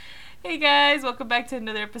Hey guys, welcome back to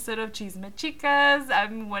another episode of Chisme Chicas.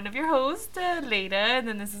 I'm one of your hosts, Leida, and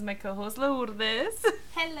then this is my co-host, Lourdes.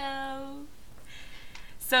 Hello.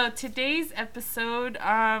 So today's episode,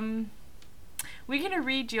 we're gonna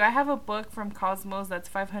read you. I have a book from Cosmos that's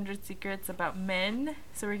 500 secrets about men.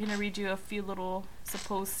 So we're gonna read you a few little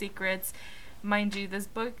supposed secrets. Mind you, this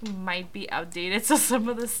book might be outdated, so some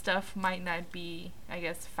of the stuff might not be, I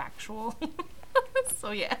guess, factual. So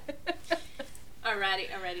yeah. Alrighty.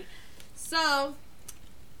 So,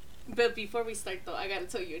 but before we start though, I gotta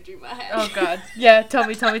tell you a dream I had. Oh god. Yeah, tell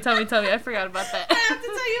me. I forgot about that. I have to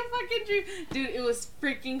tell you a fucking dream. Dude, it was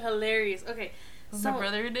freaking hilarious. Okay. Was so, my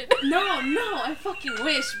brother in it? No, I fucking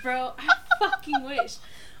wish, bro. I fucking wish.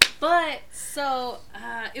 But, so,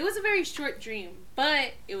 it was a very short dream.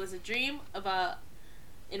 But, it was a dream about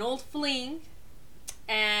an old fling.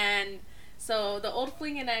 And, so, the old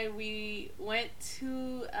fling and I, we went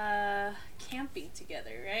to, camping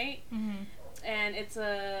together, right? Mm-hmm. And it's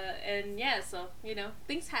so, you know,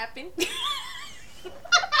 things happen. Things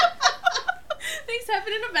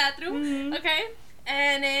happen in the bathroom, Mm-hmm. okay?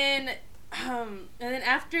 And then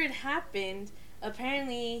after it happened,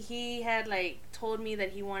 apparently he had, like, told me that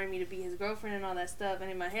he wanted me to be his girlfriend and all that stuff.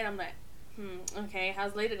 And in my head, I'm like, okay,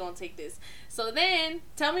 how's Leda gonna take this? So then,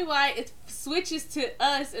 tell me why it switches to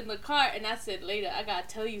us in the car. And I said, Leda, I gotta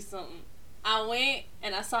tell you something. I went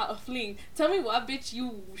and I saw a fling. Tell me why, bitch,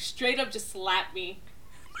 you straight up just slapped me.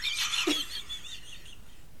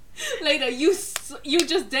 Leda, you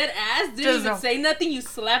just dead ass didn't even say nothing. You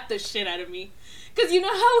slapped the shit out of me. Cause you know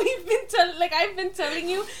how I've been telling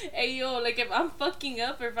you, hey yo, like if I'm fucking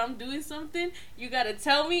up or if I'm doing something, you gotta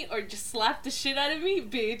tell me or just slap the shit out of me,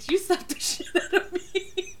 bitch. You slapped the shit out of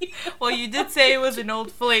me. Well, you did say it was an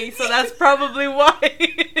old fling, so that's probably why.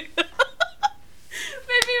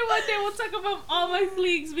 Maybe one day we'll talk about all my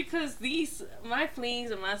flings because my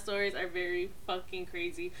flings and my stories are very fucking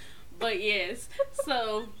crazy. But yes,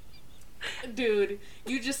 so, dude,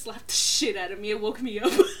 you just slapped the shit out of me and woke me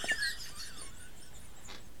up.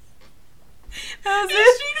 That was You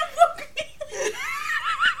it? straight up woke me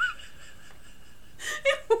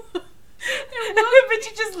up. But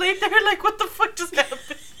you just laid there like, what the fuck just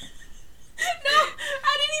happened? No,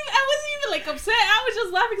 I wasn't even like upset. I was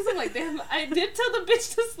just laughing because I'm like, damn, I did tell the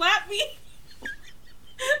bitch to slap me.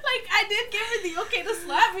 Like, I did give her the okay to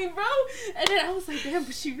slap me, bro. And then I was like, damn,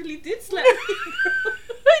 but she really did slap me, bro.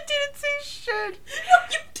 I didn't say shit.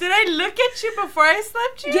 Did I look at you before I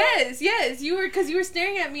slapped you? Yes, you were, because you were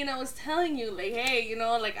staring at me and I was telling you, like, hey, you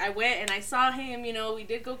know, like, I went and I saw him, you know, we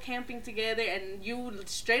did go camping together and you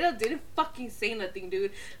straight up didn't fucking say nothing,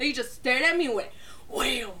 dude. Like, you just stared at me and went,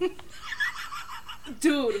 wham.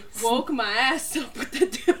 Dude, woke my ass up with the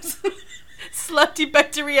damn Slapped you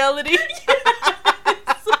back to reality.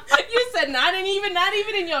 You said not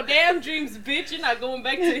even in your damn dreams, bitch. You're not going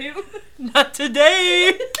back to him. Not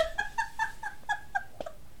today.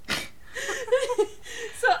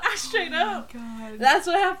 So I straight up. God. That's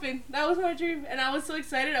what happened. That was my dream, and I was so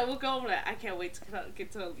excited. I woke up like I can't wait to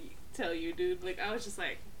tell you, dude. Like I was just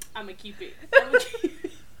like, I'm gonna keep it.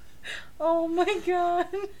 Oh my god.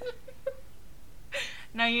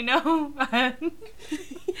 Now you know,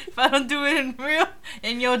 if I don't do it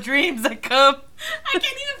in your dreams, I come. I can't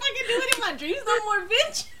even fucking do it in my dreams no more,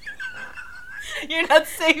 bitch. You're not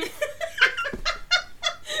safe.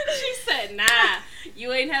 She said, nah,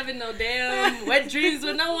 you ain't having no damn wet dreams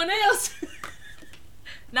with no one else.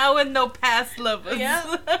 Not with no past lovers.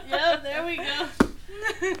 Yep, there we go.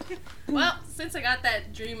 Well, since I got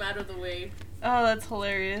that dream out of the way. Oh, that's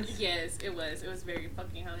hilarious. Yes, it was. It was very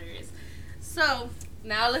fucking hilarious. So,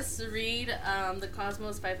 now let's read the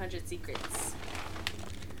Cosmos 500 Secrets.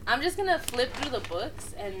 I'm just gonna flip through the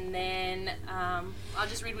books and then I'll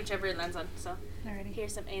just read whichever it lands on. So, Alrighty.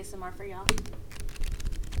 here's some ASMR for y'all.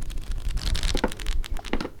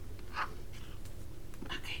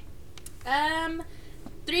 Okay.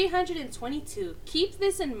 322. Keep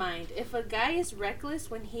this in mind. If a guy is reckless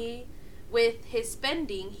with his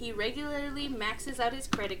spending, he regularly maxes out his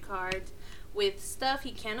credit cards with stuff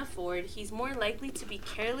he can't afford, he's more likely to be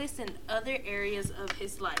careless in other areas of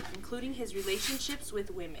his life, including his relationships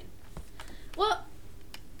with women. Well,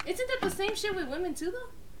 isn't that the same shit with women too, though?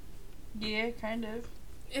 Yeah, kind of.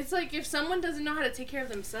 It's like if someone doesn't know how to take care of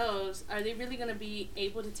themselves, are they really going to be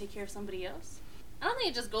able to take care of somebody else? I don't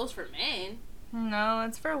think it just goes for men. No,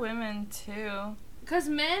 it's for women too. Because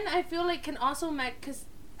men, I feel like, can also because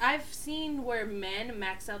I've seen where men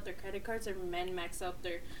max out their credit cards or men max out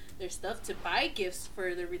their stuff to buy gifts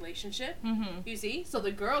for their relationship. Mm-hmm. You see? So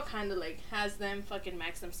the girl kind of like has them fucking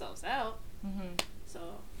max themselves out. Mm-hmm. So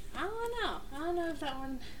I don't know if that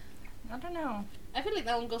one I don't know. I feel like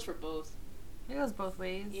that one goes for both. It goes both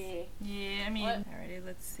ways. Yeah. Yeah, I mean. What? Alrighty,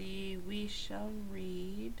 let's see. We shall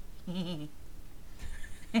read.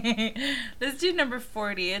 Let's do number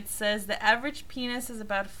 40. It says the average penis is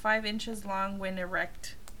about 5 inches long when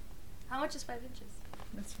erect. How much is 5 inches?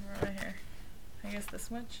 That's right here. I guess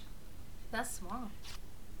this much. That's small.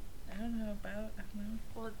 I don't know about. I don't know.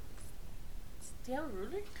 Well, do you have a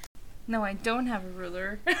ruler? No, I don't have a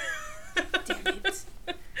ruler. Damn it.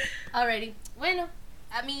 Alrighty. Bueno,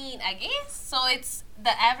 I mean, I guess. So it's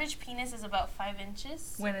the average penis is about 5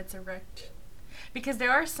 inches. When it's erect. Because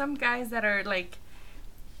there are some guys that are like.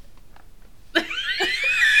 Just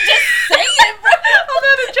say it, bro. I'm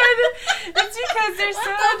not trying to. It's because there's some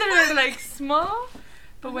that are like small,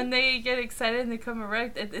 but when they get excited and they come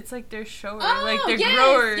erect, it's like they're showers, like they're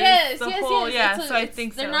growers. Yes, the yes, whole, yes. yeah. So I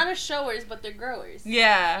think so. They're not as showers, but they're growers.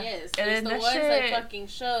 Yeah. Yes. And There's then the ones shit. that fucking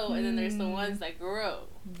show, and then there's the ones that grow.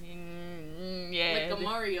 Yeah. Like a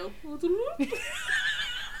Mario. Wow.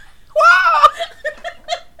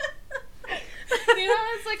 You know,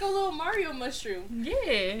 it's like a little Mario mushroom.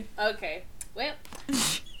 Yeah. Okay. Well.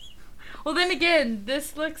 Well, then again,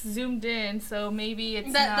 this looks zoomed in, so maybe it's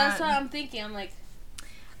not. That's what I'm thinking. I'm like,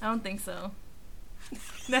 I don't think so.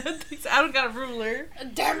 I don't got a ruler.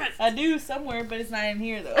 damn it. I do somewhere, but it's not in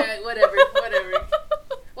here though. Alright, whatever.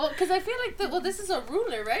 Well, because I feel like this is a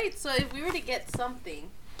ruler, right? So if we were to get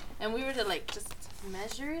something, and we were to like just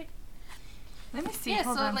measure it. Let me see. Yeah.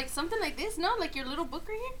 Hold so on. like something like this, no? Like your little book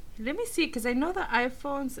right here. Let me see, because I know the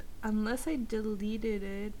iPhones, unless I deleted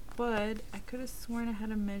it, but I could have sworn I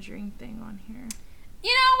had a measuring thing on here.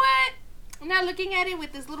 You know what? I'm not looking at it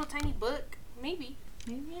with this little tiny book. Maybe.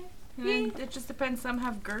 Maybe. I mean, it just depends. Some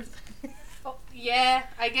have girth. Oh, yeah.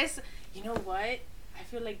 I guess, you know what? I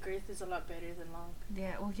feel like girth is a lot better than long.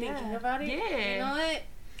 Yeah, well, yeah. Thinking about it? Yeah. You know what?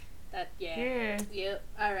 Yeah. Yeah. Yep.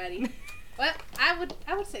 Alrighty. Well, I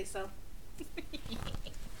would say so.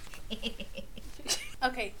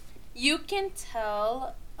 Okay. You can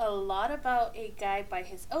tell a lot about a guy by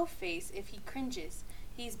his face if he cringes.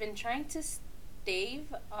 He's been trying to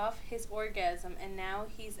stave off his orgasm, and now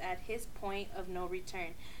he's at his point of no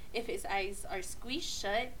return. If his eyes are squeezed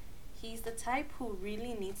shut, he's the type who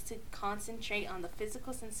really needs to concentrate on the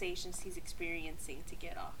physical sensations he's experiencing to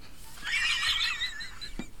get off.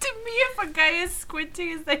 To me, if a guy is squinting,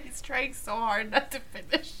 is that he's trying so hard not to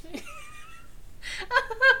finish it.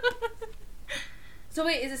 So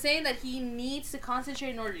wait, is it saying that he needs to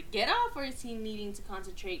concentrate in order to get off, or is he needing to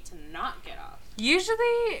concentrate to not get off?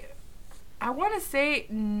 Usually, I want to say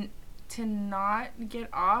to not get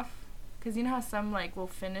off, because you know how some like will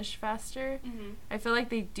finish faster? Mm-hmm. I feel like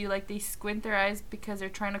they do, like they squint their eyes because they're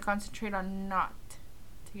trying to concentrate on not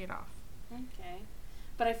to get off. Okay.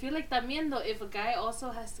 But I feel like también though, if a guy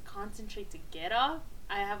also has to concentrate to get off,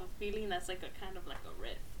 I have a feeling that's like a kind of like a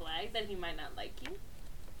red flag that he might not like you.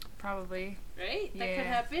 Probably. Right? That Yeah. could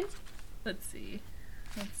happen. Let's see.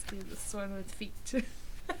 Let's do this one with feet. Ew.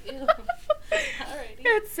 Alrighty.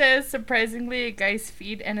 It says, surprisingly, a guy's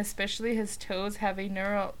feet, and especially his toes, have a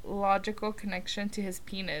neurological connection to his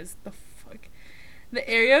penis. The fuck? The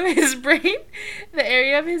area of his brain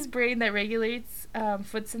that regulates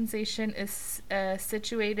foot sensation is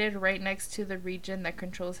situated right next to the region that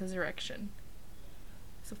controls his erection.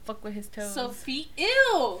 So fuck with his toes. So feet,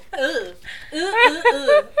 ew. Ugh.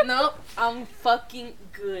 Nope, I'm fucking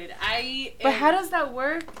good. But how does that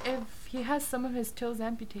work if he has some of his toes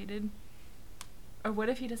amputated? Or what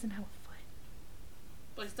if he doesn't have a foot?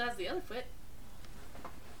 But he still has the other foot.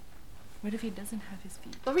 What if he doesn't have his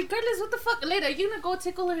feet? But regardless, what the fuck? Later, are you gonna go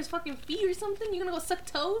tickle his fucking feet or something? You gonna go suck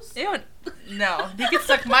toes? Ew. No, he can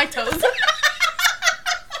suck my toes.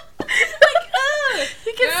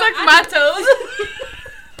 He can suck my toes.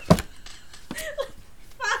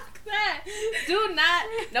 Fuck that. Do not.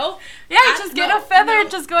 Nope. Yeah, just get a feather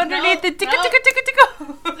and just go underneath it. Tickle, tickle, tickle, tickle.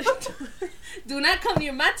 Do not come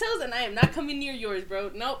near my toes, and I am not coming near yours,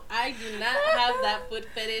 bro. Nope, I do not have that foot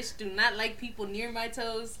fetish. Do not like people near my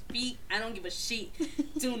toes, feet. I don't give a shit.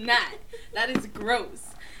 Do not. That is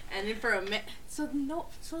gross. And then for a man, so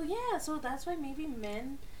that's why maybe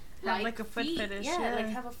men have like a foot feet. fetish. Yeah, like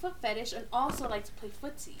have a foot fetish, and also like to play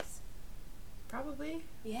footsies. Probably.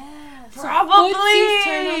 Yeah. Probably. So footsies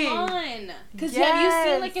turn them on. Cause have you Yes.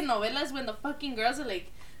 seen like in novelas when the fucking girls are like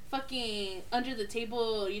fucking under the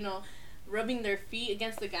table, you know, rubbing their feet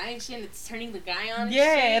against the guy and shit, and it's turning the guy on. And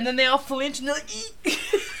Yeah, shit? and then they all flinch and they're like, eek.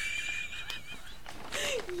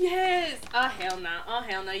 Yes. Oh hell no. Oh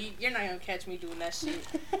hell no. You're not gonna catch me doing that shit.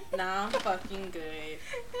 Nah, I'm fucking good.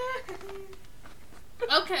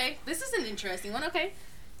 Okay, this is an interesting one. Okay,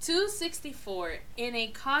 264. In a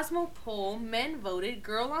Cosmo poll, men voted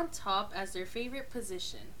girl on top as their favorite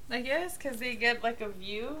position. I guess because they get like a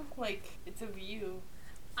view. Like, it's a view.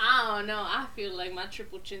 I don't know. I feel like my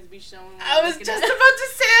triple chins be showing. I was just about to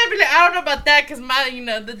say, I'd be like, I don't know about that because my,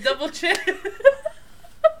 the double chin. But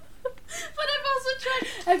I've also tried.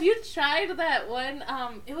 Have you tried that one?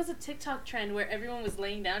 It was a TikTok trend where everyone was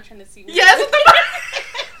laying down trying to see. Yes, just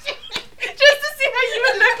to see how you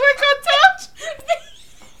would look like on top.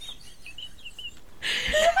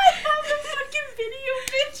 I have a fucking video,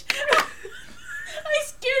 bitch. I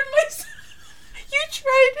scared myself. You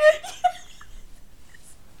tried it?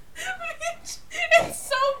 Bitch, it's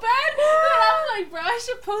so bad that I'm like, bro, I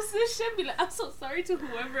should post this shit and be like, I'm so sorry to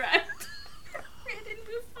whoever I didn't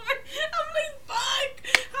before. I'm like, fuck,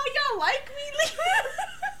 how y'all like me? Like,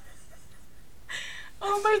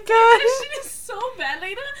 oh my this god. shit is so bad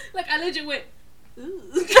later. Like, I legit went,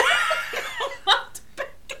 ooh.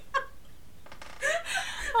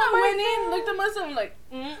 I went in, looked at myself, I'm like,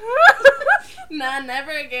 nah,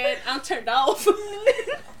 never again. I'm turned off.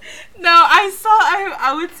 No,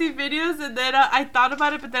 I would see videos and then I thought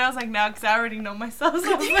about it, but then I was like, no, because I already know myself.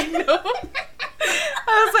 So I was like, no.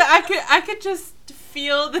 I was like, I could just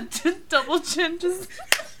feel the double chin just.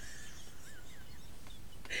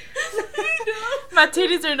 My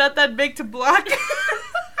titties are not that big to block.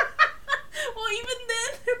 Well, even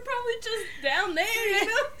then, they're probably just down there,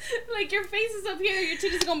 Like, your face is up here, your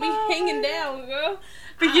titties gonna be hanging down, girl.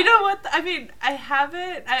 But you know what? I mean, I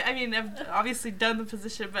haven't. I mean, I've obviously done the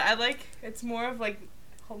position, but I like it's more of like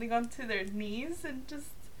holding on to their knees and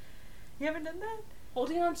just. You haven't done that?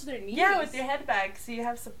 Holding on to their knees? Yeah, with your head back, so you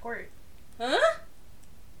have support. Huh?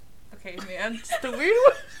 Okay, man, just the weird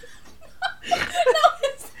one. No,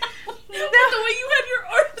 it's not. No. The way you had your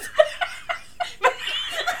arms.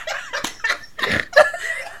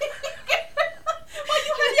 Why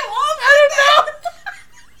you had your arms? I don't know.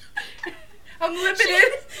 I'm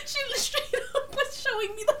limited. She straight up was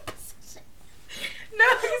showing me the position. No,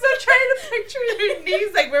 because I'm trying to picture your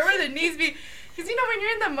knees, like where would the knees be? Because when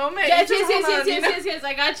you're in the moment, Yes, you just hold on, yes.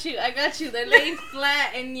 I got you. They're laying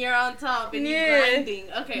flat and you're on top and you're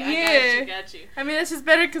grinding. Okay, I got you. I mean, that's just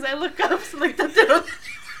better because I look up, so like that.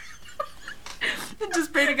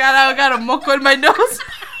 Just pray to God I got a moco in my nose.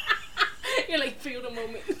 You're like, feel the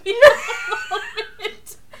moment. Yeah,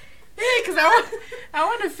 because I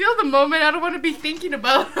want to feel the moment. I don't want to be thinking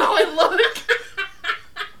about how I look.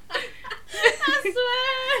 I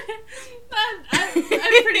swear.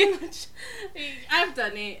 I pretty much. I've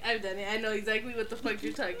done it. I know exactly what the fuck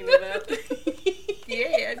you're talking about.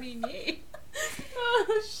 Yeah, I mean, yeah.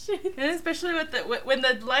 Oh shit! And especially when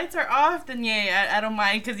the lights are off, then I don't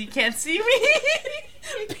mind because you can't see me.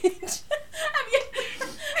 Bitch,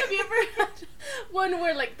 have you ever had one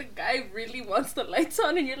where like the guy really wants the lights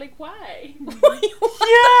on and you're like, why?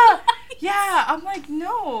 Yeah. I'm like,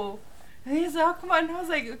 no. And he's like, oh, come on. And I was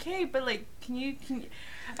like, okay, but like, can you?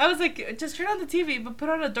 I was like, just turn on the TV, but put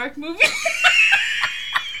on a dark movie.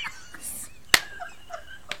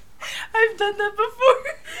 I've done that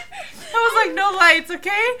before. I was like, no lights,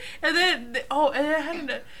 okay? And then, I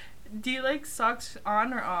had do you like socks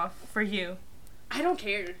on or off for you? I don't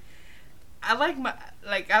care. I like my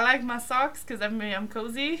socks because I'm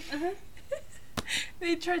cozy. Uh-huh.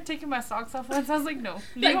 They tried taking my socks off once. I was like, no.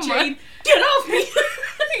 Like, Jade, get off me.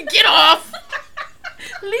 Get off.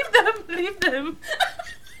 Leave them.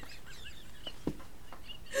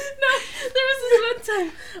 No, there was this one time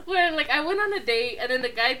where like I went on a date and then the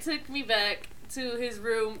guy took me back to his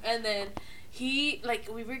room and then we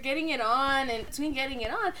were getting it on and between getting it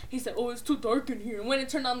on, he said, oh, it's too dark in here. And when it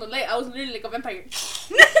turned on the light, I was literally like a vampire.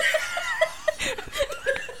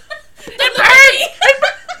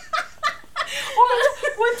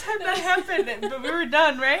 One time that happened, but we were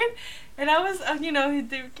done, right? And I was,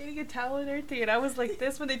 they were getting a towel and everything, and I was like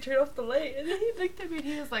this when they turned off the light. And then he looked at me and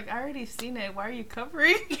he was like, I already seen it. Why are you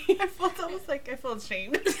covering? I felt ashamed. I felt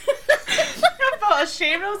ashamed.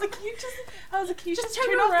 I was like, can you just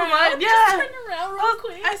turn off the light? Yeah. Just turn around real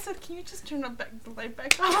quick. I said, can you just turn the light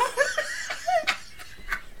back on?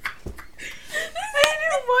 I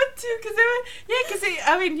didn't want to,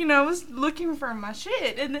 I was looking for my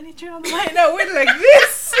shit, and then he turned on the light, and I went like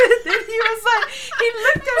this, and then he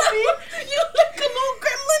looked at me, you look a little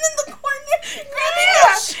gremlin in the corner, and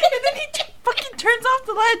then he fucking turns off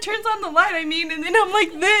the light, turns on the light, and then I'm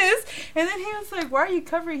like this, and then he was like, why are you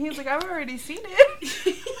covering? He was like, I've already seen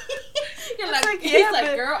it. You're like, he's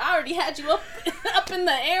like, girl, I already had you up in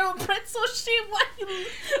the air with pretzel shit, why you...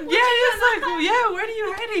 He was like, well, yeah, where do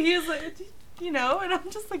you hide it? He was like, and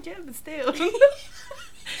I'm just like, yeah, but still.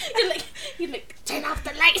 You're like, turn off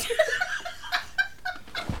the light.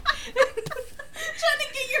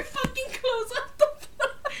 your fucking clothes off the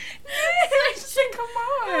floor. Yeah, shit, come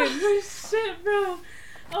on. Oh, shit, bro.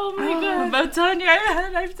 Oh, my God. But I'm telling you,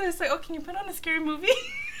 I was like, oh, can you put on a scary movie?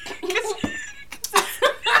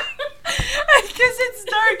 I guess it's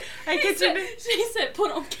dark. She said,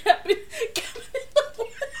 put on Cabin in the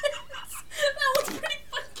Woods. That was pretty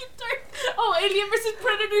fucking dark. Oh, Alien vs.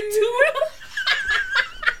 Predator 2.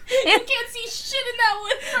 You can't see shit in that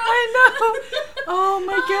one, bro. I know. Oh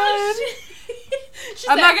my God. She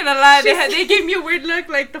I'm said- not gonna lie. she They gave me a weird look,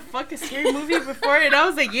 like the fuck a scary movie before, and I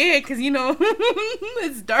was like, yeah, cause you know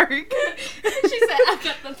it's dark. She said, I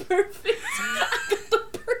got the perfect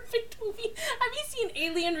movie. Have you seen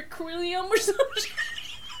Alien Requiem or some shit?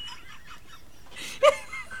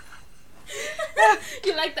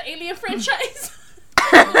 You like the Alien franchise?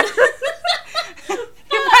 You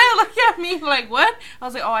might look at me like, what? I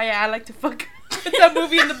was like, oh yeah, I like to fuck. Put that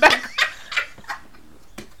movie in the background.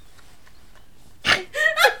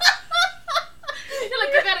 You're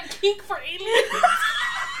like, I got a kink for aliens.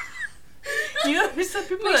 You know, there's some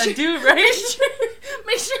people Make that sure- do, right?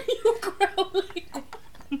 Make sure you growl like.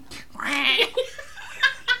 I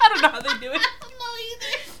don't know how they do it. I don't know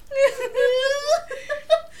either.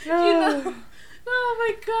 You know. Oh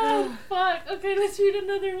my God! Fuck. Okay, let's read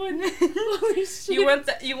another one. Holy shit!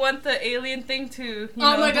 You want the alien thing to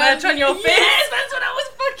Oh my God. latch on your face? Yes, that's what I was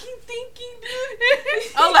fucking thinking,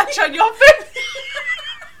 dude. I'll latch on your face.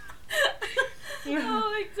 Oh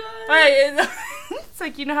my God! Right, it's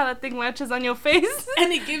like, you know how that thing latches on your face?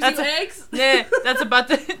 And it gives That's you a- eggs. Yeah, that's about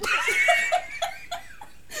to. Fill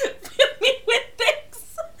me with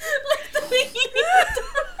eggs, like the way you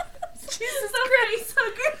Jesus the Christ. face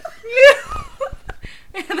hugger. Yeah.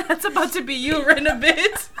 And that's about to be you in a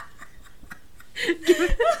bit.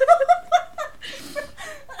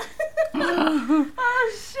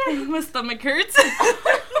 Oh shit! My stomach hurts.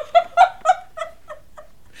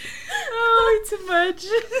 Oh, too much.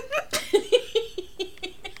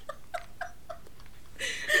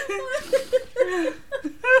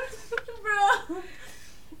 Bro,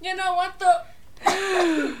 you know what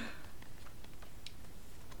the?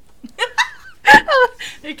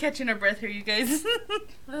 You're catching our breath here, you guys.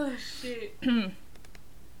 Oh shit!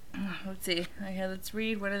 Let's see. Okay, let's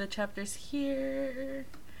read one of the chapters here.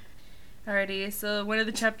 Alrighty, so one of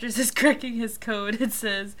the chapters is cracking his code. It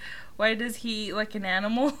says, why does he eat like an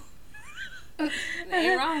animal?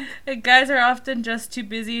 You're wrong. And guys are often just too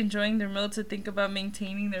busy enjoying their meal to think about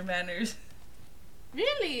maintaining their manners.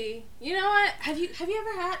 Really? You know what? Have you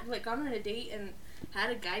ever had like gone on a date and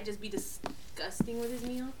had a guy just be disgusting with his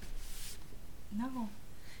meal? No.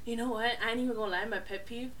 You know what? I ain't even gonna lie. My pet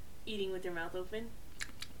peeve: eating with your mouth open.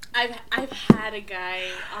 I've had a guy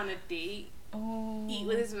on a date Oh. eat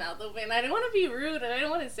with his mouth open. I didn't want to be rude and I didn't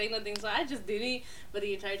want to say nothing, so I just did it. But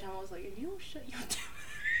the entire time I was like, if you don't shut your mouth.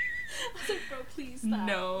 I was like, bro, please stop.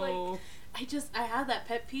 No. Like, I have that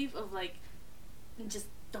pet peeve of like, just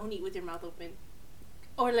don't eat with your mouth open.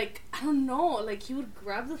 Or like, I don't know, like he would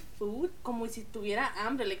grab the food como si tuviera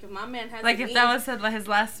hambre. Like if my man has Like if that was his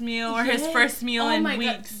last meal or his first meal in my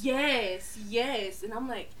weeks. God. Yes. And I'm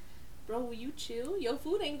like, bro, will you chill? Your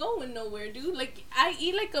food ain't going nowhere, dude. Like I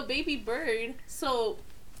eat like a baby bird. So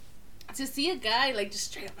to see a guy like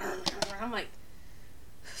just straight up, I'm like,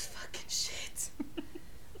 fucking shit.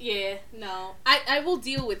 Yeah, no. I will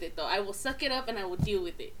deal with it though. I will suck it up and I will deal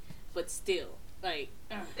with it. But still, like,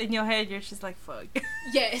 In your head, you're just like, fuck.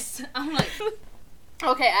 yes. I'm like,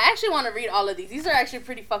 okay, I actually want to read all of these. These are actually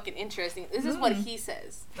pretty fucking interesting. This is what he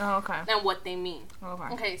says Oh, okay. and what they mean.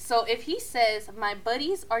 Okay. Okay, so if he says, my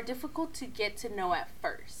buddies are difficult to get to know at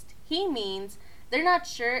first, he means they're not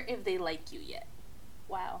sure if they like you yet.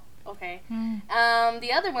 Wow. Okay.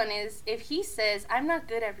 The other one is, if he says, I'm not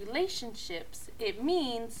good at relationships, it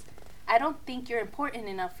means I don't think you're important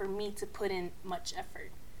enough for me to put in much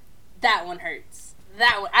effort. That one hurts.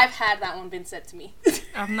 That one, I've had that one been said to me.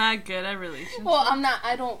 I'm not good at relationships. Well, I'm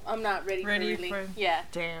not ready for yeah.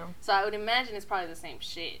 Damn. So I would imagine it's probably the same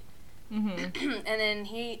shit. Mm-hmm. And then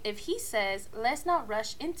if he says, let's not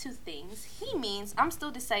rush into things, he means I'm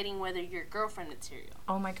still deciding whether you're girlfriend material.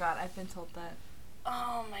 Oh my god, I've been told that.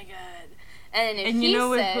 Oh my god. And if And he you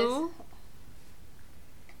know says, with who?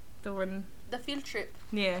 The one. the field trip.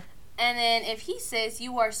 Yeah. And then if he says,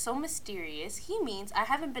 you are so mysterious, he means I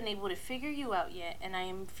haven't been able to figure you out yet, and I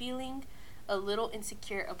am feeling a little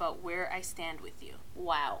insecure about where I stand with you.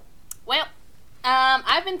 Wow. Well,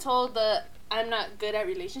 I've been told that I'm not good at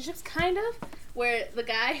relationships, kind of, where the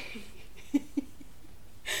guy...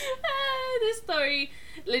 this story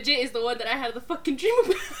legit is the one that I had the fucking dream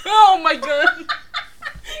about. Oh my god.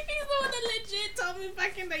 He's the one that legit told me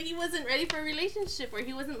fucking that he wasn't ready for a relationship, or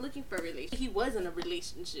he wasn't looking for a relationship. He was in a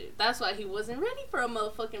relationship. That's why he wasn't ready for a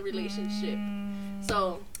motherfucking relationship.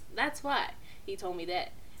 So that's why he told me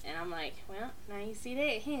that. And I'm like, well, now you see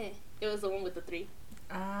that, huh? It was the one with the 3.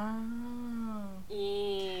 Oh.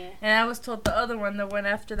 Yeah. And I was told the other one, the one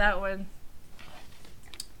after that one.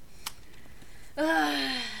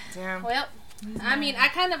 Damn. Well, I mean, I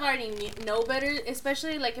kind of already know better,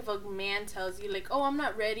 especially, like, if a man tells you, like, oh, I'm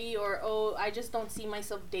not ready, or, oh, I just don't see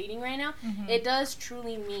myself dating right now. Mm-hmm. It does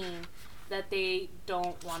truly mean that they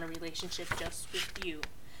don't want a relationship just with you.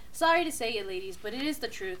 Sorry to say it, ladies, but it is the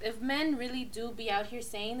truth. If men really do be out here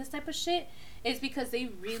saying this type of shit, it's because they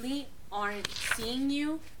really aren't seeing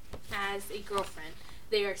you as a girlfriend.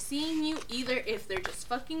 They are seeing you either if they're just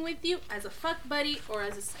fucking with you as a fuck buddy or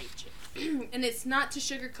as a side chick. And it's not to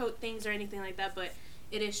sugarcoat things or anything like that, but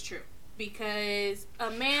it is true. Because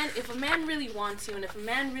if a man really wants you, and if a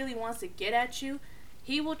man really wants to get at you,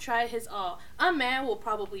 he will try his all. A man will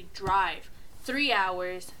probably drive 3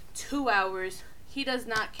 hours, 2 hours. He does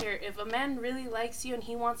not care. If a man really likes you and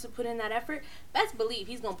he wants to put in that effort, best believe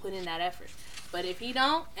he's going to put in that effort. But if he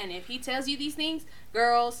don't, and if he tells you these things,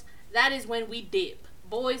 girls, that is when we dip.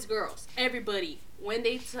 Boys, girls, everybody. When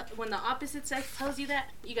the opposite sex tells you that,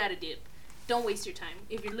 you got to dip. Don't waste your time.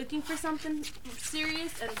 If you're looking for something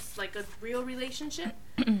serious and it's like a real relationship,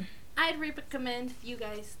 I'd recommend you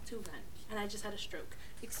guys to run. And I just had a stroke.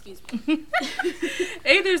 Excuse me.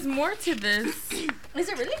 Hey, there's more to this. Is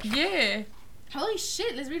it really? Yeah. Holy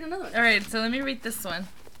shit, let's read another one. Alright, so let me read this one.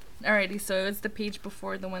 Alrighty, so it's the page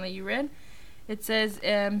before the one that you read. It says,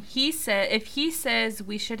 if he says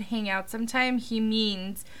we should hang out sometime, he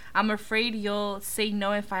means, I'm afraid you'll say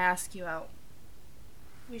no if I ask you out.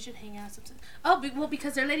 We should hang out sometime. Oh, well,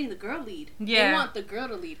 because they're letting the girl lead. Yeah. They want the girl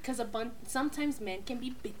to lead. Because sometimes men can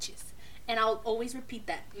be bitches. And I'll always repeat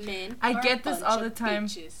that. Men I are get this a all bunch the of time.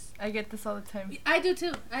 bitches. I get this all the time. I do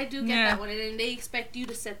too. I do get Yeah. that one. And they expect you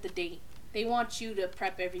to set the date. They want you to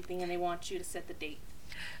prep everything and they want you to set the date.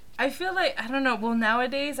 I feel like, I don't know, well,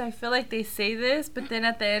 nowadays, I feel like they say this, but then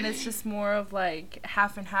at the end, it's just more of, like,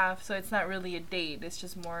 half and half, so it's not really a date, it's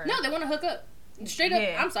just more... No, they want to hook up. Straight up,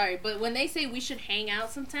 Yeah. I'm sorry, but when they say we should hang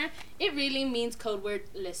out sometime, it really means code word,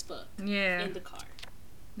 let's fuck. Yeah. In the car.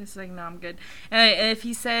 It's like, no, I'm good. And if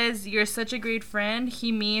he says, you're such a great friend,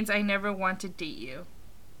 he means, I never want to date you.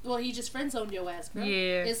 Well, he just friend zoned your ass, bro.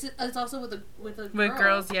 Yeah. It's also with a girl. With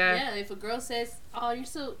girls, yeah. Yeah, if a girl says, "Oh,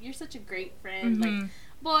 you're such a great friend," like,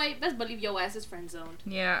 boy, best believe your ass is friend zoned.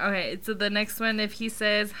 Yeah. Okay. So the next one, if he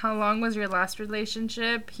says, "How long was your last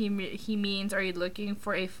relationship?" He means, are you looking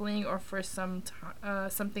for a fling or for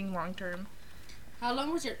something long term? How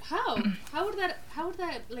long was your how would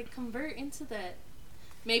that like convert into that?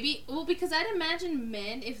 Maybe, well, because I'd imagine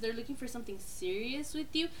men, if they're looking for something serious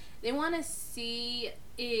with you, they want to see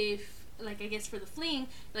if, like, I guess for the fling,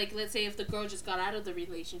 like, let's say if the girl just got out of the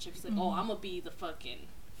relationship, she's like, oh, I'm gonna be the fucking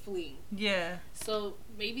fling. Yeah. So,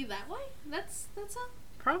 maybe that way? That's how?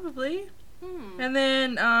 Probably. And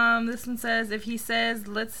then this one says, if he says,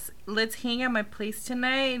 let's hang at my place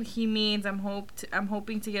tonight, he means I'm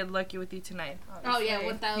hoping to get lucky with you tonight. Obviously. Oh, yeah,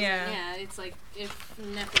 1,000. Yeah. Yeah, it's like if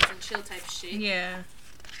Netflix and chill type shit. Yeah.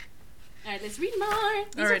 Alright, let's read more.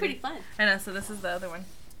 These are pretty fun. I know, so this is the other one.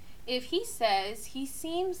 If he says, he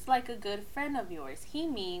seems like a good friend of yours, he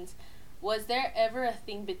means, was there ever a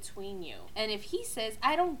thing between you? And if he says,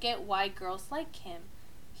 I don't get why girls like him,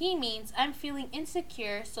 he means, I'm feeling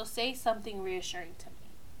insecure, so say something reassuring to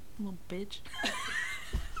me. Little bitch.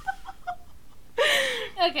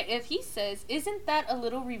 Okay, if he says, isn't that a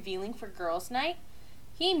little revealing for girls' night?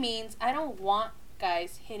 He means, I don't want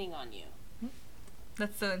guys hitting on you.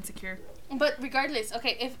 That's so insecure. But regardless,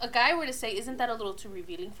 okay, if a guy were to say, isn't that a little too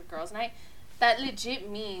revealing for girls' night? That legit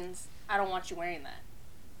means, I don't want you wearing that.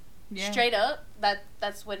 Yeah. Straight up,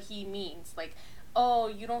 that's what he means. Like, oh,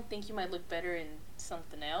 you don't think you might look better in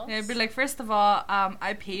something else? Yeah, it'd be like, first of all,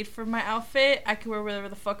 I paid for my outfit. I can wear whatever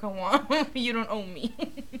the fuck I want. You don't owe me.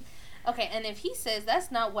 Okay, and if he says, that's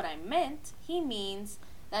not what I meant, he means,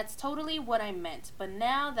 that's totally what I meant. But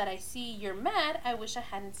now that I see you're mad, I wish I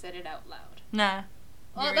hadn't said it out loud. Nah.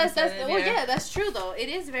 Oh, that's true though. It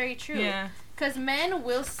is very true. Yeah. Because men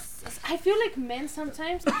will. I feel like men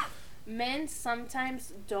sometimes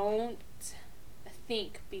don't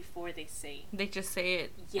think before they say. They just say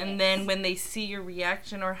it, yes. And then when they see your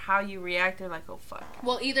reaction or how you react, they're like, "Oh fuck."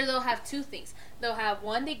 Well, either they'll have two things. They'll have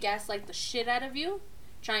one, they gaslight the shit out of you,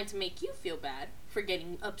 trying to make you feel bad for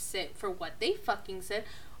getting upset for what they fucking said,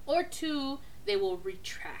 or two, they will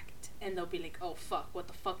retract and they'll be like, "Oh fuck, what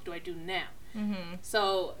the fuck do I do now?" Mm-hmm.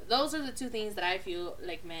 So those are the two things that I feel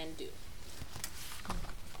like men do.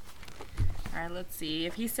 Alright, let's see.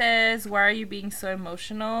 If he says, why are you being so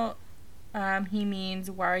emotional? He means,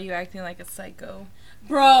 why are you acting like a psycho?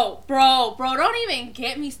 Bro, don't even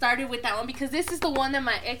get me started with that one, because this is the one that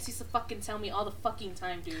my ex used to fucking tell me all the fucking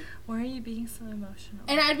time, dude. Why are you being so emotional?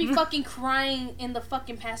 And I'd be fucking crying in the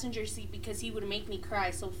fucking passenger seat because he would make me cry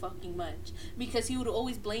so fucking much. Because he would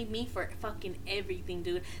always blame me for fucking everything,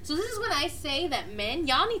 dude. So this is when I say that men,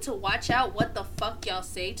 y'all need to watch out what the fuck y'all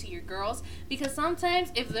say to your girls. Because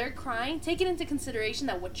sometimes if they're crying, take it into consideration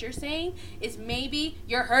that what you're saying is maybe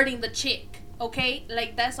you're hurting the chick. Okay?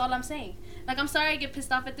 Like, that's all I'm saying. Like, I'm sorry I get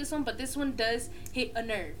pissed off at this one, but this one does hit a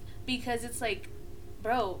nerve. Because it's like,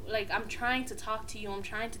 bro, like, I'm trying to talk to you. I'm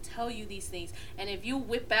trying to tell you these things. And if you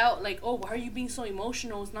whip out, like, oh, why are you being so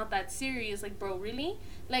emotional? It's not that serious. Like, bro, really?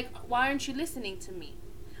 Like, why aren't you listening to me?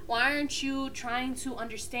 Why aren't you trying to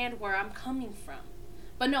understand where I'm coming from?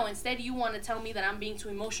 But no, instead you want to tell me that I'm being too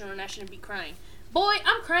emotional and I shouldn't be crying. Boy,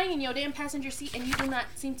 I'm crying in your damn passenger seat and you do not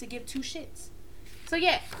seem to give two shits. So,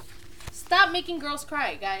 yeah. Stop making girls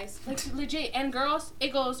cry, guys. Like, legit. And girls,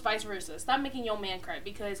 it goes vice versa. Stop making your man cry.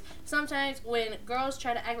 Because sometimes when girls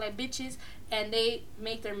try to act like bitches and they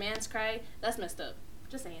make their mans cry, that's messed up.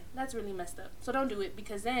 Just saying. That's really messed up. So don't do it.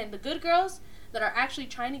 Because then the good girls that are actually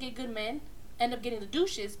trying to get good men end up getting the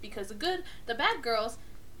douches, because the bad girls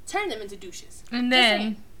turn them into douches. And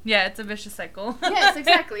then, yeah, it's a vicious cycle. Yes,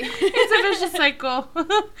 exactly. It's a vicious cycle.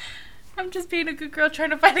 I'm just being a good girl trying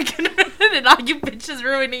to find a good man, and all you bitches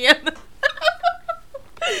ruining it.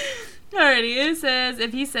 Alrighty, it says,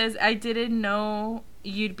 if he says, I didn't know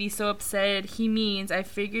you'd be so upset, he means, I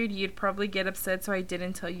figured you'd probably get upset, so I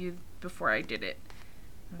didn't tell you before I did it.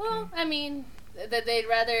 Okay. Well, I mean, that they'd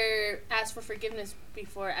rather ask for forgiveness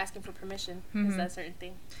before asking for permission. Is that certain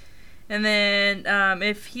thing? And then,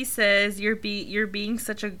 if he says, you're being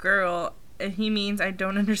such a girl, he means, I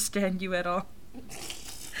don't understand you at all.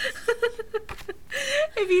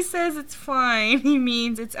 If he says it's fine, he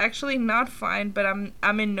means it's actually not fine, but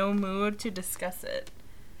I'm in no mood to discuss it.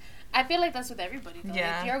 I feel like that's with everybody, though.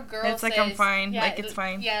 Yeah. Like, your girl it's like, says, I'm fine. yeah, like, it's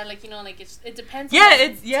fine. Yeah, like, you know, like, it depends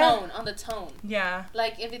on the tone. Yeah.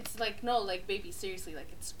 Like, if it's like, no, like, baby, seriously, like,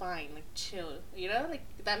 it's fine. Like, chill. You know? Like,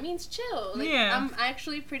 that means chill. Like, yeah. I'm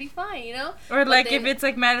actually pretty fine, you know? Or, but like, then, if it's,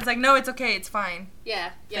 like, mad, it's like, no, it's okay, it's fine.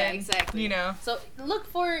 Yeah, then, exactly. You know? So, look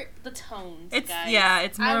for the tones, guys. Yeah,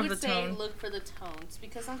 it's more of the tone. I would say look for the tones,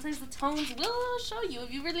 because sometimes the tones will show you.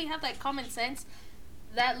 If you really have that common sense,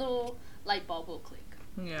 that little light bulb will click.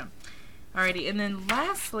 Yeah. Alrighty, and then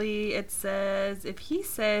lastly, it says, if he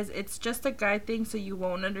says it's just a guy thing so you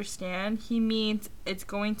won't understand, he means it's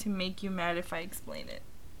going to make you mad if I explain it.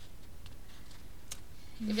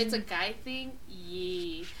 If it's a guy thing,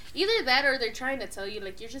 yeah. Either that or they're trying to tell you,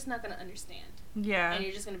 like, you're just not going to understand. Yeah. And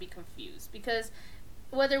you're just going to be confused. Because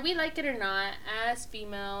whether we like it or not, as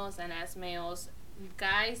females and as males,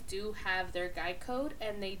 guys do have their guy code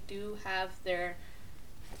and they do have their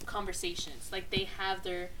conversations. Like, they have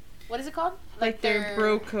their... What is it called? Like their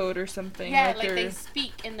bro code or something. Yeah, like they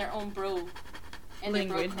speak in their own bro. And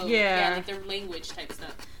language. Their bro code. Yeah, like their language type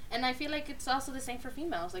stuff. And I feel like it's also the same for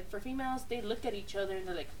females. Like, for females, they look at each other and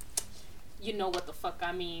they're like, you know what the fuck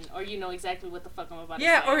I mean. Or you know exactly what the fuck I'm about to say.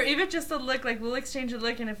 Yeah, or even just a look. Like, we'll exchange a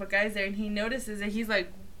look, and if a guy's there and he notices it, he's like...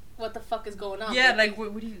 What the fuck is going on? Yeah, like,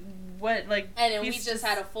 what do you... What, like... And then we just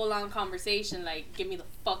had a full-on conversation, like, get me the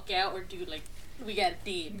fuck out, or dude, like, we gotta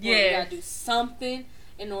dip. Yeah. Or we gotta do something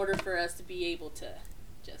in order for us to be able to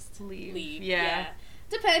just leave. Yeah.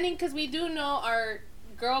 Depending, because we do know our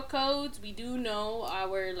girl codes. We do know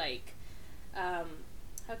our, like, how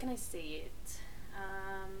can I say it?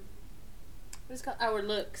 What is it called? Our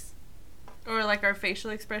looks. Or, like, our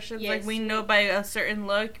facial expressions. Yes. Like, we know by a certain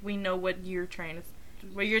look, we know what you're trying to...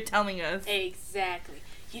 What you're telling us. Exactly.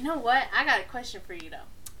 You know what? I got a question for you, though.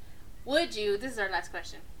 Would you... This is our last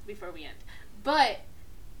question before we end. But,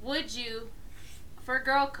 would you... For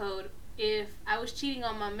girl code, if I was cheating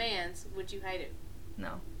on my mans, would you hide it?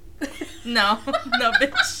 No. No,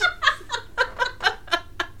 bitch.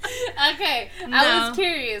 Okay, No. I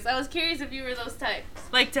was curious if you were those types.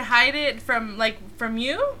 Like, to hide it from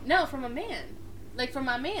you? No, from a man. Like, from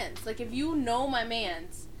my mans. Like, if you know my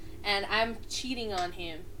mans, and I'm cheating on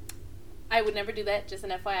him, I would never do that, just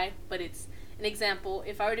an FYI, but it's an example.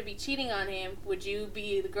 If I were to be cheating on him, would you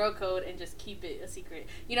be the girl code and just keep it a secret?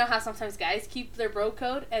 You know how sometimes guys keep their bro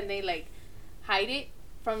code and they, like, hide it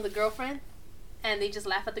from the girlfriend and they just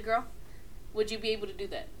laugh at the girl? Would you be able to do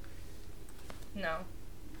that? No.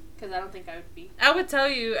 Because I don't think I would be. I would tell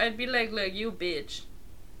you, I'd be like, look, you a bitch.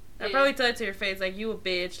 Yeah. I'd probably tell it to your face, like, you a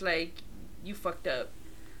bitch, like, you fucked up.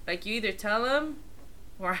 Like, you either tell him,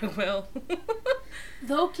 or I will.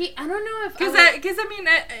 Low-key, I don't know if Because, I mean,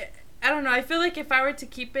 I don't know. I feel like if I were to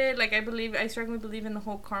keep it, like I strongly believe in the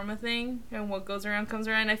whole karma thing and what goes around comes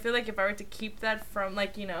around. I feel like if I were to keep that from,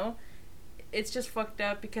 like, you know, it's just fucked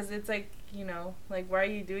up because it's like, you know, like, why are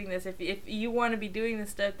you doing this? If you want to be doing this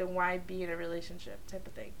stuff, then why be in a relationship type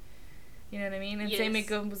of thing? You know what I mean? And same it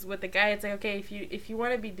goes with the guy. It's like, okay, if you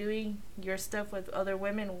want to be doing your stuff with other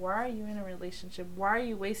women, why are you in a relationship? Why are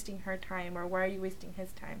you wasting her time, or why are you wasting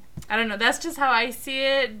his time? I don't know. That's just how I see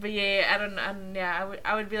it. But yeah, I don't know. Yeah,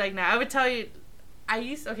 I would be like, nah. I would tell you.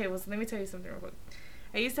 Okay, well, so let me tell you something real quick.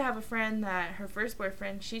 I used to have a friend that her first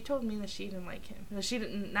boyfriend, she told me that she didn't like him. No, she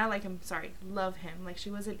didn't, not like him, sorry, love him. Like, she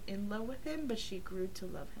wasn't in love with him, but she grew to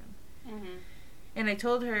love him. Mm-hmm. And I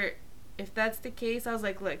told her, if that's the case, I was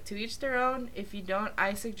like, look, to each their own. If you don't,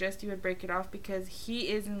 I suggest you would break it off because he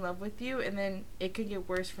is in love with you, and then it could get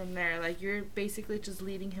worse from there. Like, you're basically just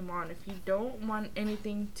leading him on. If you don't want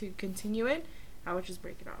anything to continue it, I would just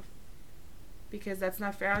break it off. Because that's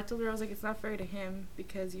not fair. I told her, I was like, it's not fair to him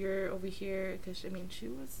because you're over here. Because, I mean, she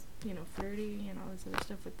was, you know, flirty and all this other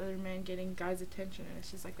stuff with other men, getting guys' attention. And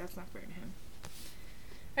it's just like, that's not fair to him.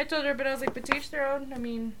 I told her, but I was like, but to each their own. I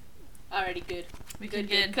mean, already good. We could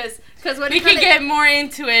Because what we could get more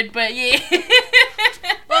into it, but yeah.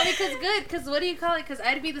 Well, because what do you call it? Because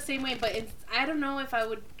I'd be the same way, but I don't know if I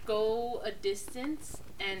would go a distance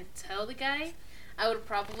and tell the guy. I would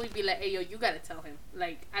probably be like, hey, yo, you gotta tell him.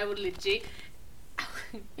 Like, I would legit,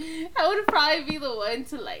 I would probably be the one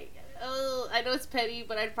to, like, oh, I know it's petty,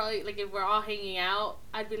 but I'd probably, like, if we're all hanging out,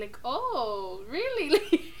 I'd be like, oh,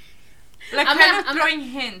 really? Like, I'm throwing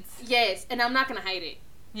hints. Yes, and I'm not gonna hide it.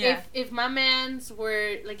 Yeah. If my mans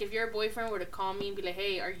were, like, if your boyfriend were to call me and be like,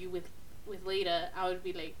 hey, are you with Leda? I would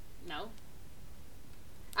be like, no.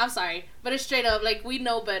 I'm sorry, but it's straight up, like, we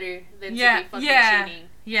know better than to be fucking cheating.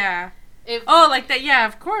 Yeah. Like that, yeah,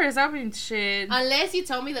 of course. I mean, shit. Unless you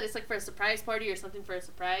tell me that it's, like, for a surprise party or something for a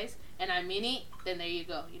surprise, and I mean it, then there you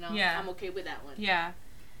go, you know? Yeah. I'm okay with that one. Yeah.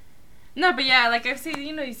 No, but yeah, like, I've seen,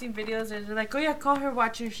 you know, you've seen videos where they're like, oh, yeah, call her,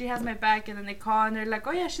 watch her, she has my back, and then they call, and they're like,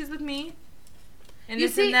 oh, yeah, she's with me. And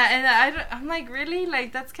this and that, and I'm like, really?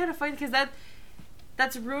 Like, that's kind of funny, because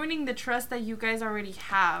that's ruining the trust that you guys already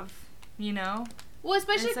have, you know? Well,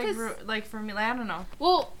 especially because... like, for me, like, I don't know.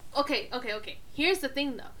 Well, okay. Here's the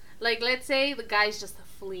thing, though. Like, let's say the guy's just a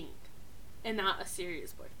fling and not a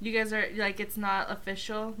serious boy. You guys are, like, it's not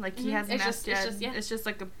official? Like, he hasn't asked yet? It's just,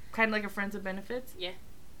 like, kind of like a friends with benefits? Yeah.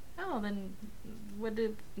 Oh, then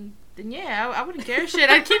yeah, I wouldn't care. Shit,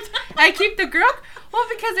 I keep the girl. Well,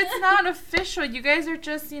 because it's not official. You guys are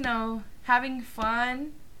just, you know, having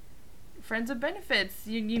fun. Friends with benefits.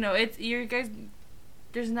 You know, it's, you guys,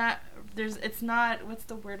 it's not, what's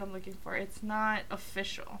the word I'm looking for? It's not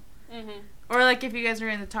official. Mm-hmm. Or, like, if you guys are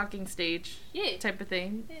in the talking stage, type of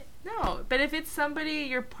thing. Yeah. No, but if it's somebody,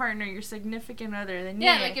 your partner, your significant other, then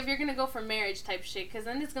yeah. Like, if you're gonna go for marriage type shit, because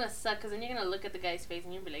then it's gonna suck, because then you're gonna look at the guy's face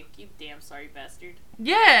and you'll be like, you damn sorry bastard.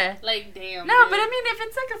 Yeah. Like, damn. No, dude. But I mean, if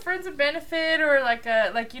it's, like, a friends of benefit, or,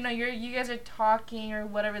 like, you know, you guys are talking, or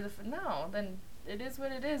whatever no, then it is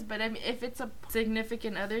what it is. But, I mean, if it's a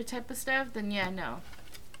significant other type of stuff, then yeah, no.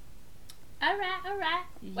 Alright.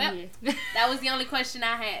 Well, that was the only question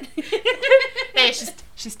I had. Hey,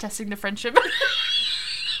 she's testing the friendship.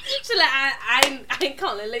 She's like, I ain't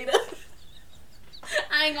calling later.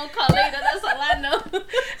 I ain't gonna call later. That's all I know.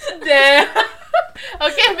 Damn.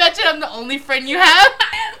 Okay, imagine I'm the only friend you have.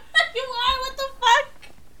 You are. What the fuck?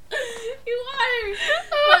 You are.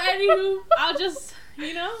 But anywho, I'll just,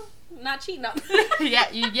 you know, not cheat. No. Yeah.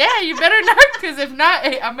 You better not, because if not,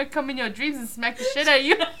 hey, I'm gonna come in your dreams and smack the shit out of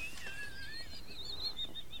you.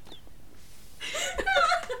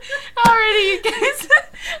 Alrighty, you guys.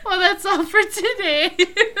 Well, that's all for today.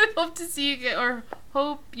 Hope to see you again, or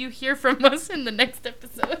hope you hear from us in the next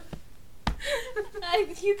episode.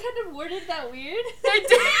 You kind of worded that weird.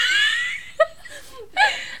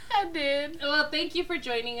 I did. Well, thank you for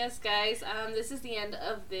joining us, guys. This is the end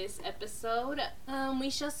of this episode. We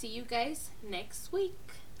shall see you guys next week.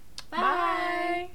 Bye.